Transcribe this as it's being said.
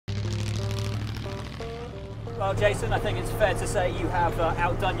Well, Jason, I think it's fair to say you have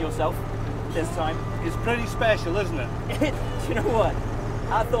outdone yourself this time. It's pretty special, isn't it? Do you know what?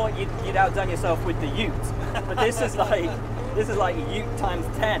 I thought you'd outdone yourself with the ute, but this is like ute times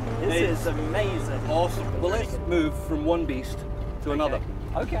 10. This is amazing. Awesome. Well, let's move from one beast to another.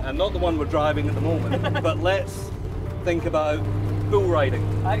 Okay. And not the one we're driving at the moment, but let's think about bull riding.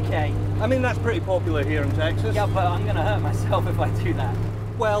 Okay. I mean, that's pretty popular here in Texas. Yeah, but I'm going to hurt myself if I do that.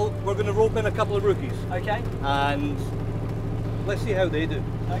 Well, we're going to rope in a couple of rookies. Okay. And let's see how they do.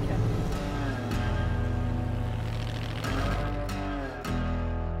 Okay.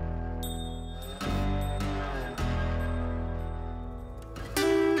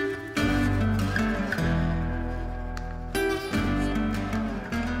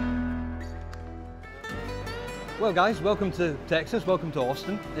 Well guys, welcome to Texas, welcome to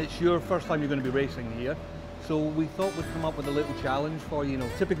Austin. It's your first time you're going to be racing here. So we thought we'd come up with a little challenge for you,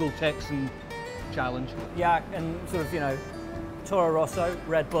 typical Texan challenge. Yeah, and sort of, Toro Rosso,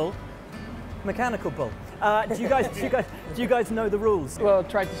 Red Bull, mechanical bull. Do you guys know the rules? Well,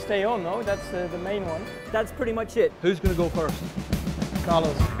 try to stay on, no? That's the main one. That's pretty much it. Who's going to go first?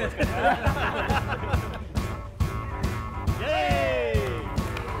 Carlos. Yay!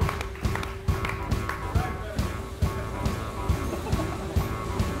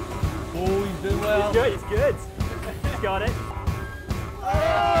 Oh, he's doing well. He's good, he's good. He's got it.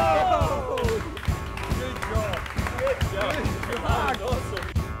 Oh! Good job. Good job. That was awesome.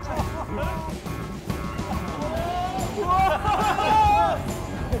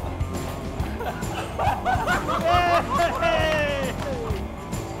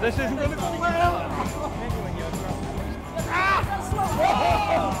 This isn't going to go well.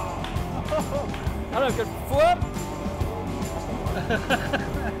 Hello, good flip.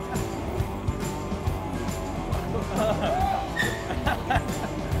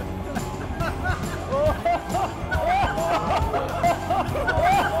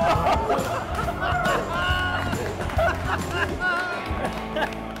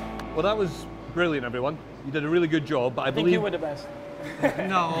 Well, that was brilliant, everyone. You did a really good job, but I think believe you were the best.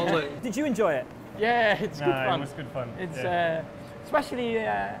 No, look. Did you enjoy it? Yeah, it's good fun. It was good fun. It's especially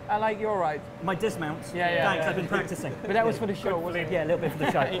I like your ride. My dismounts? Yeah. Thanks, I've been practicing. But that was for the show, wasn't it? Yeah, a little bit for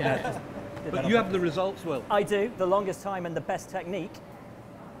the show. Yeah. But you have the results, Will. I do. The longest time and the best technique,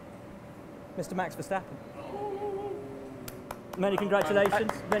 Mr. Max Verstappen. Many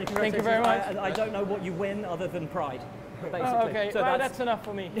congratulations. Many congratulations. Thank you very much. I don't know what you win other than pride, basically. Oh, okay, So well, that's enough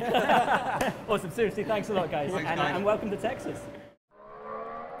for me. Awesome. Seriously, thanks a lot, guys. Thanks, and guys. welcome to Texas.